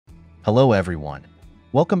Hello everyone.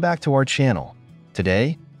 Welcome back to our channel.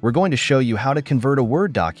 Today, we're going to show you how to convert a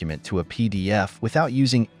Word document to a PDF without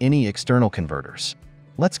using any external converters.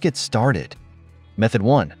 Let's get started. Method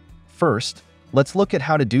 1. First, let's look at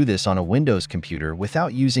how to do this on a Windows computer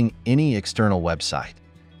without using any external website.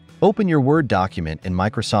 Open your Word document in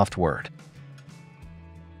Microsoft Word.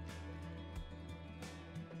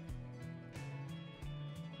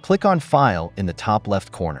 Click on File in the top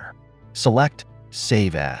left corner. Select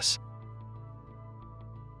Save As.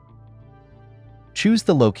 Choose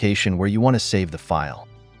the location where you want to save the file.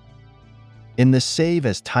 In the Save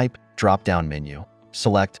As Type drop-down menu,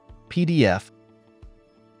 select PDF.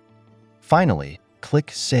 Finally,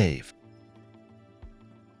 click Save.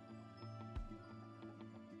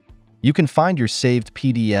 You can find your saved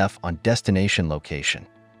PDF on destination location,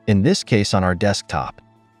 in this case on our desktop.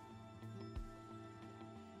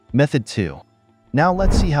 Method 2. Now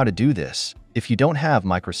let's see how to do this. If you don't have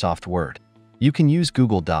Microsoft Word, you can use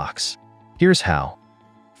Google Docs. Here's how.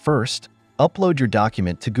 First, upload your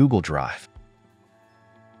document to Google Drive.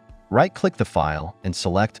 Right-click the file and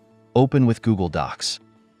select Open with Google Docs.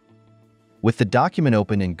 With the document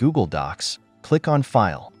open in Google Docs, click on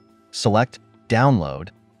File, select Download,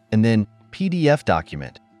 and then PDF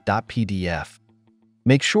document, .pdf.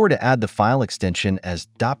 Make sure to add the file extension as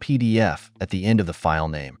 .pdf at the end of the file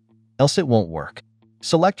name, else it won't work.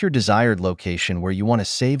 Select your desired location where you want to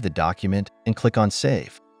save the document and click on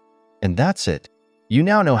Save. And that's it. You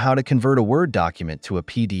now know how to convert a Word document to a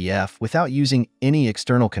PDF without using any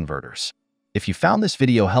external converters. If you found this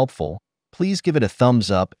video helpful, please give it a thumbs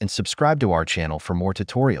up and subscribe to our channel for more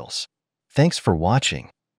tutorials. Thanks for watching.